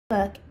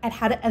Look at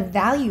how to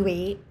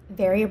evaluate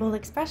variable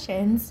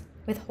expressions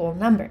with whole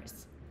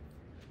numbers.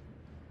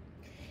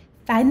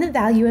 Find the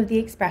value of the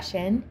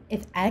expression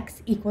if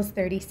x equals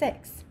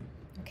 36.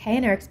 Okay,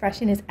 and our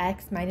expression is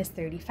x minus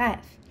 35.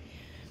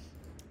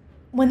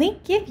 When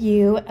they give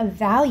you a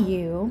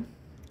value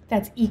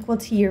that's equal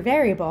to your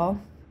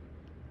variable,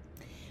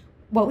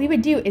 what we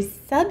would do is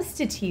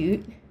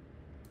substitute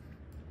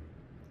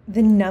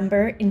the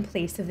number in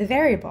place of the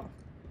variable.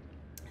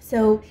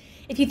 So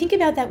if you think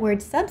about that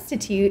word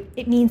substitute,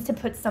 it means to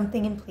put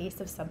something in place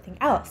of something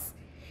else.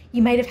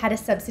 You might have had a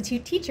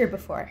substitute teacher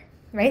before,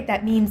 right?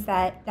 That means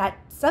that that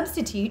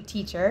substitute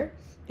teacher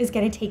is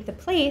going to take the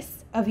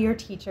place of your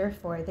teacher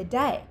for the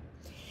day.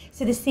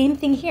 So the same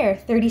thing here,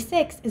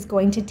 36 is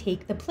going to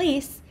take the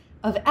place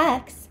of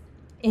x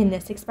in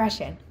this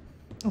expression.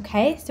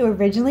 Okay, so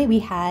originally we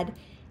had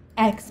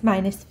x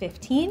minus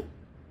 15.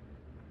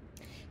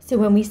 So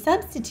when we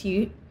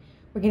substitute,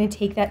 we're going to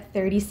take that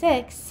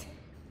 36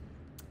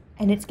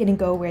 and it's going to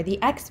go where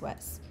the x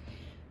was.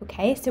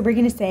 Okay, so we're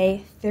going to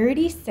say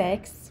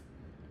 36.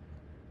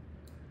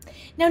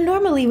 Now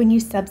normally when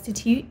you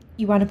substitute,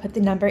 you want to put the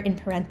number in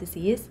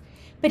parentheses,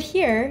 but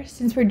here,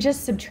 since we're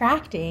just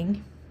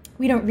subtracting,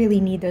 we don't really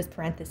need those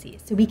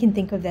parentheses. So we can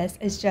think of this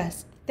as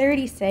just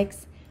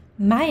 36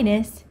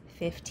 minus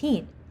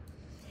 15.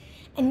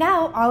 And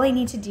now all I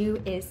need to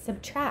do is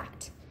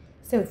subtract.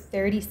 So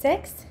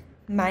 36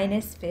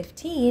 minus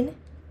 15,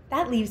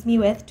 that leaves me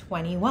with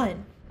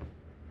 21.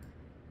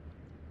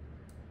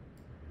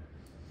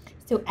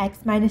 So x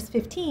minus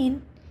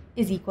 15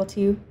 is equal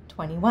to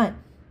 21.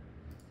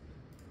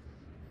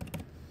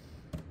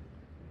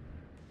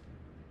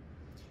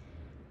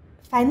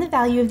 Find the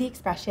value of the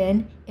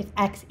expression if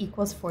x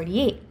equals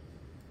 48.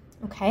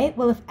 Okay,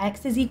 well if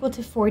x is equal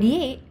to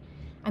 48,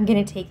 I'm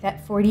going to take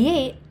that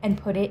 48 and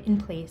put it in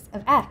place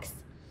of x.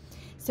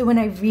 So when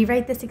I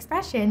rewrite this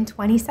expression,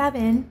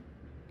 27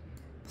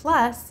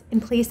 plus,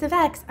 in place of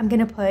x, I'm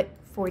going to put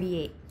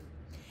 48.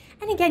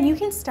 And again, you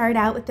can start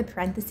out with the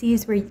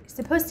parentheses. We're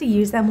supposed to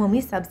use them when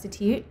we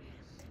substitute,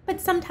 but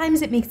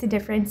sometimes it makes a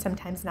difference,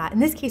 sometimes not. In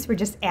this case, we're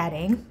just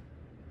adding.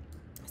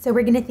 So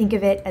we're going to think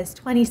of it as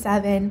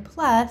 27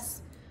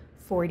 plus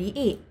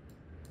 48.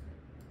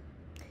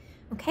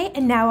 Okay,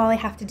 and now all I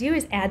have to do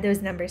is add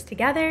those numbers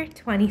together,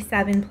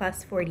 27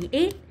 plus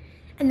 48,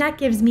 and that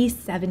gives me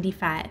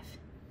 75.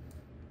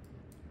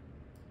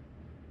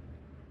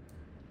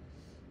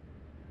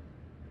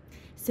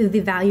 So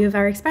the value of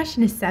our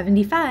expression is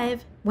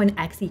 75 when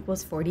x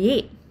equals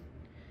 48.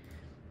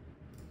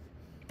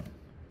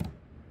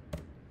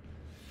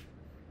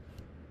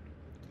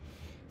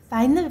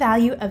 Find the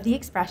value of the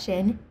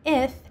expression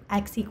if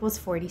x equals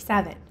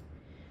 47.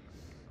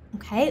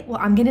 Okay, well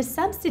I'm going to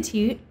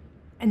substitute,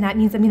 and that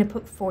means I'm going to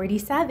put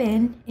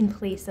 47 in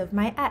place of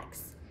my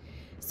x.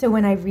 So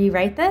when I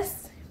rewrite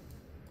this,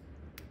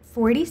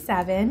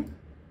 47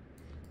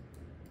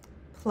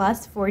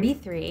 plus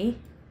 43,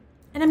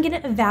 and I'm going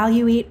to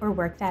evaluate or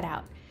work that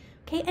out.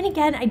 Okay, and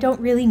again, I don't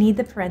really need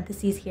the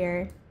parentheses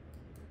here.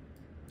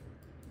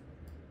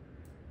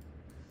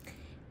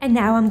 And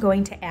now I'm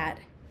going to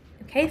add.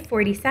 Okay,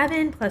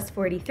 47 plus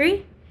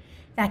 43,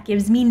 that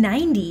gives me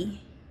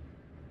 90.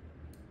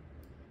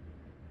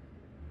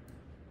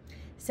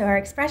 So our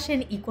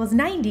expression equals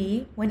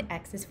 90 when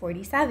x is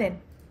 47.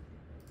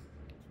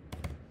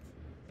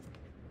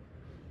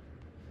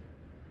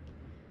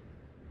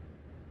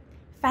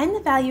 Find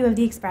the value of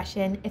the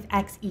expression if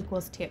x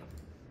equals 2.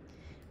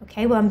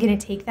 Okay, well I'm going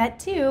to take that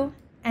 2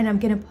 and I'm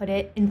going to put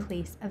it in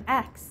place of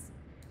x.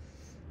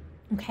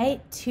 Okay,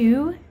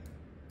 2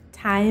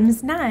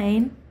 times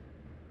 9,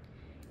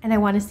 and I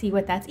want to see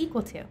what that's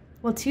equal to.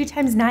 Well, 2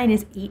 times 9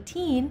 is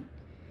 18,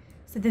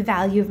 so the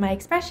value of my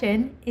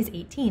expression is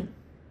 18.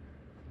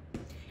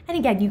 And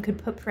again, you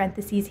could put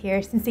parentheses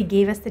here. Since they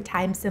gave us the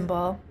time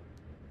symbol,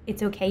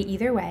 it's okay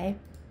either way.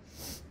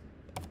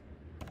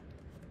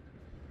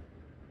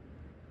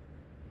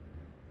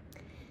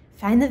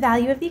 Find the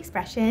value of the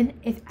expression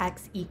if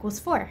x equals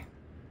 4.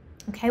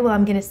 Okay, well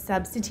I'm going to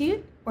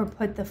substitute or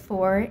put the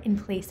 4 in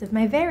place of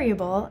my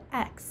variable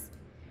x.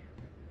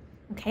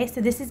 Okay,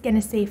 so this is going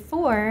to say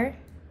 4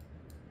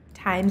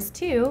 times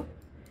 2,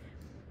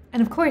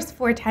 and of course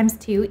 4 times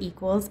 2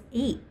 equals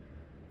 8.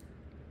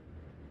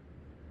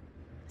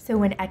 So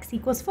when x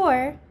equals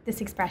 4, this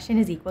expression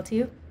is equal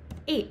to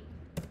 8.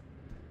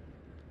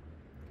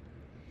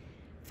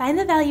 Find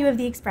the value of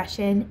the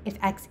expression if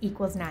x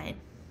equals 9.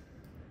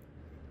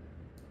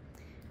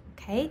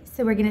 Okay,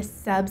 so we're going to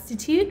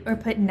substitute or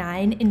put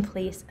 9 in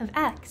place of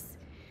x.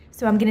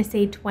 So I'm going to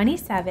say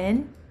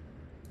 27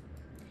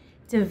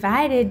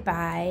 divided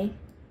by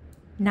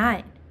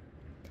 9.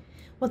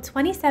 Well,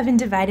 27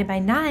 divided by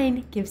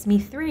 9 gives me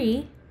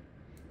 3,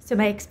 so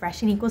my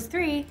expression equals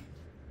 3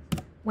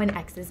 when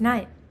x is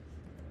 9.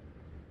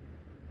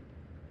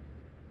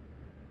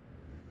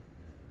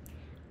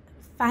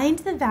 Find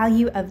the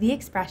value of the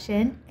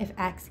expression if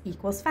x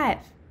equals 5,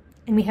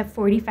 and we have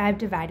 45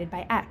 divided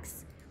by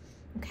x.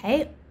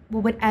 Okay,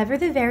 well, whatever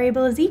the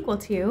variable is equal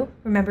to,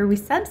 remember we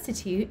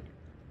substitute,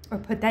 or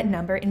put that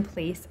number in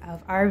place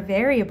of our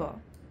variable.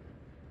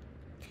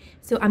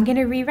 So I'm going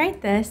to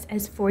rewrite this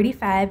as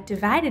 45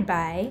 divided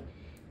by,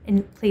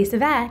 in place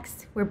of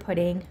x, we're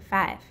putting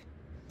 5.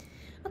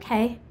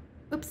 Okay,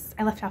 oops,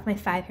 I left off my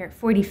 5 here.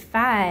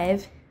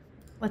 45,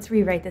 let's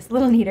rewrite this a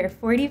little neater.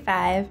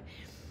 45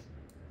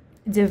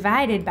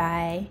 divided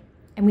by,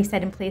 and we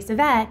said in place of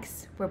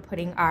x, we're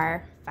putting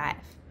our 5.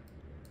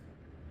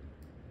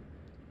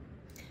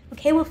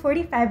 Okay, well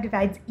 45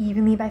 divides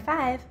evenly by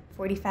 5.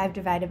 45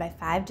 divided by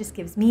 5 just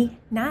gives me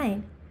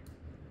 9.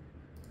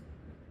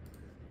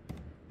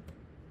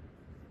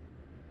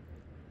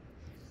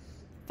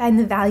 Find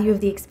the value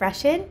of the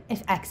expression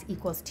if x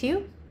equals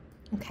 2.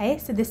 Okay,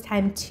 so this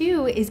time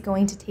 2 is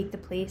going to take the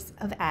place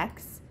of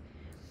x.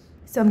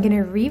 So I'm going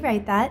to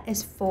rewrite that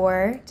as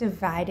 4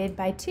 divided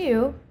by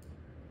 2.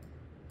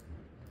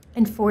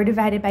 And 4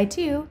 divided by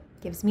 2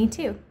 gives me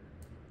 2.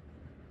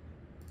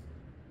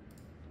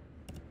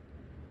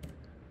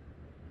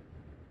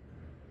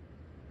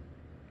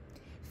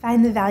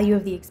 Find the value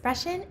of the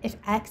expression if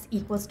x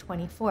equals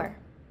 24.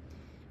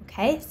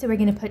 Okay, so we're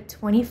going to put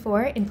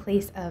 24 in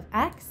place of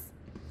x.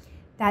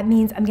 That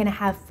means I'm going to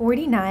have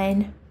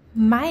 49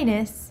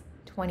 minus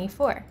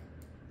 24.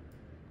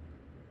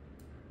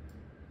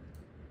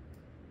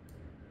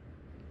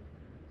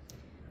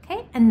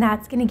 Okay, and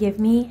that's going to give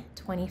me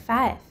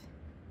 25.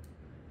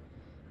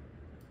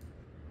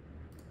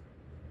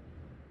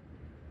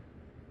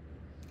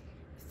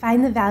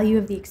 Find the value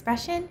of the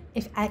expression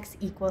if x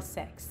equals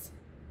 6.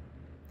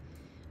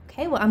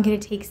 Okay, well I'm going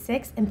to take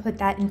 6 and put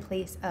that in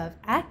place of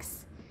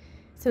x.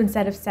 So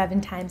instead of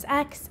 7 times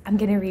x, I'm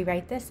going to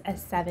rewrite this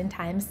as 7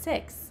 times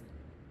 6.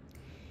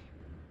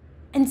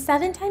 And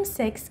 7 times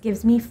 6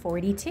 gives me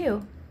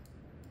 42.